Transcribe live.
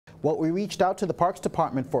Well, we reached out to the Parks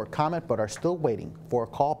Department for a comment, but are still waiting for a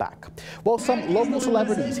call back. Well, some local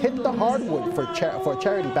celebrities hit the hardwood for a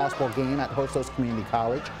charity basketball game at Hostos Community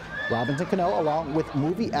College. Robinson Cano, along with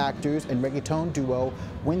movie actors and reggaeton duo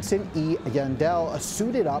Winston E. Yandel,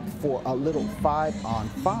 suited up for a little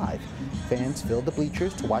 5-on-5. Fans filled the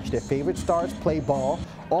bleachers to watch their favorite stars play ball.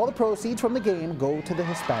 All the proceeds from the game go to the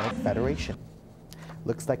Hispanic Federation.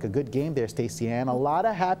 Looks like a good game there, Stacey Ann. A lot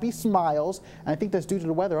of happy smiles, and I think that's due to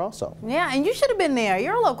the weather also. Yeah, and you should have been there.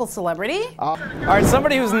 You're a local celebrity. All right,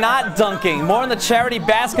 somebody who's not dunking. More on the charity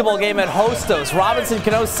basketball game at Hostos. Robinson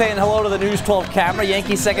Cano saying hello to the News 12 camera.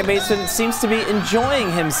 Yankee second baseman seems to be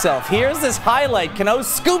enjoying himself. Here's this highlight. Cano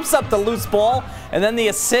scoops up the loose ball, and then the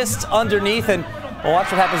assist underneath, and well,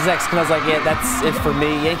 watch what happens next. Cano's like, yeah, that's it for me.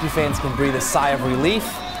 Yankee fans can breathe a sigh of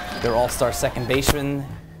relief. Their all-star second baseman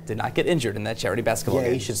did not get injured in that charity basketball game.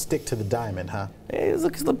 Yeah, he should stick to the diamond, huh? Hey,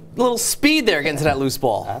 look at the little speed there getting to that loose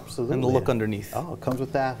ball. Absolutely. And the look underneath. Oh, it comes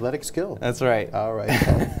with the athletic skill. That's right. All right.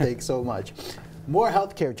 Thanks so much. More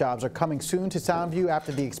healthcare jobs are coming soon to Soundview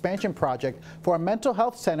after the expansion project for a mental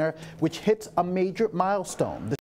health center, which hits a major milestone.